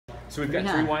So we've got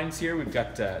three wines here. We've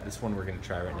got this one we're going to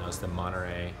try right now. It's the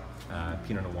Monterey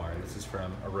Pinot Noir. This is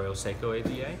from Arroyo Seco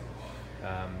AVA.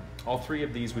 All three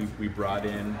of these we brought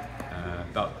in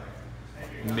about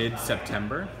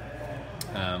mid-September.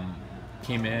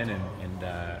 Came in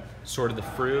and sorted the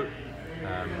fruit,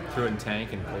 threw it in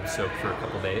tank and cold soaked for a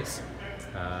couple days.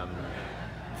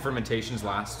 Fermentations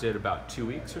lasted about 2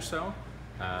 weeks or so.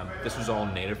 This was all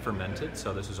native fermented,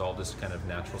 so this was all just kind of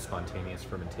natural spontaneous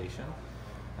fermentation.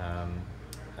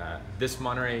 This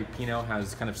Monterey Pinot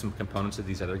has kind of some components of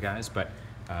these other guys, but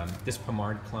this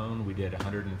Pommard clone we did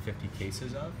 150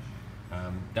 cases of.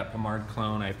 That Pommard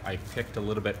clone I picked a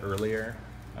little bit earlier,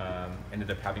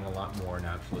 ended up having a lot more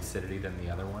natural acidity than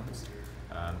the other ones.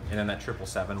 And then that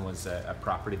 777 was a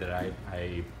property that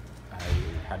I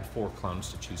had 4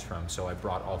 clones to choose from, so I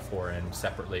brought all 4 in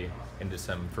separately into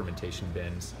some fermentation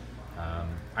bins.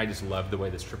 I just loved the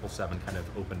way this 777 kind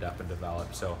of opened up and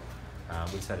developed, so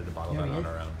we decided to bottle that on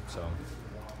our own. So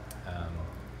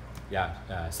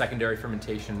secondary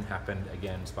fermentation happened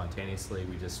again spontaneously.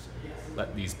 We just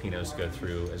let these Pinots go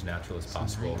through as natural as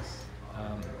possible.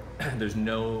 There's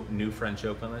no new French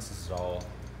oak on this. This is all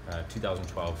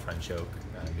 2012 French oak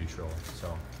neutral.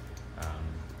 So,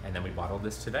 and then we bottled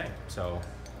this today. So,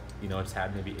 you know, it's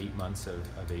had maybe 8 months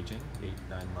of aging,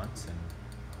 8-9 months, and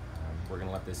we're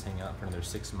gonna let this hang out for another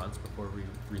 6 months before we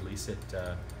release it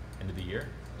into the year.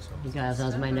 So. You guys, that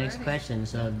was my next question.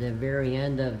 So the very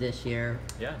end of this year,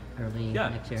 early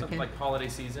next year. Something like holiday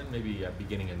season, maybe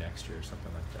beginning of next year,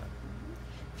 something like that.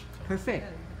 So.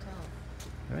 Perfect.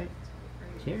 All right.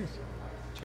 Cheers.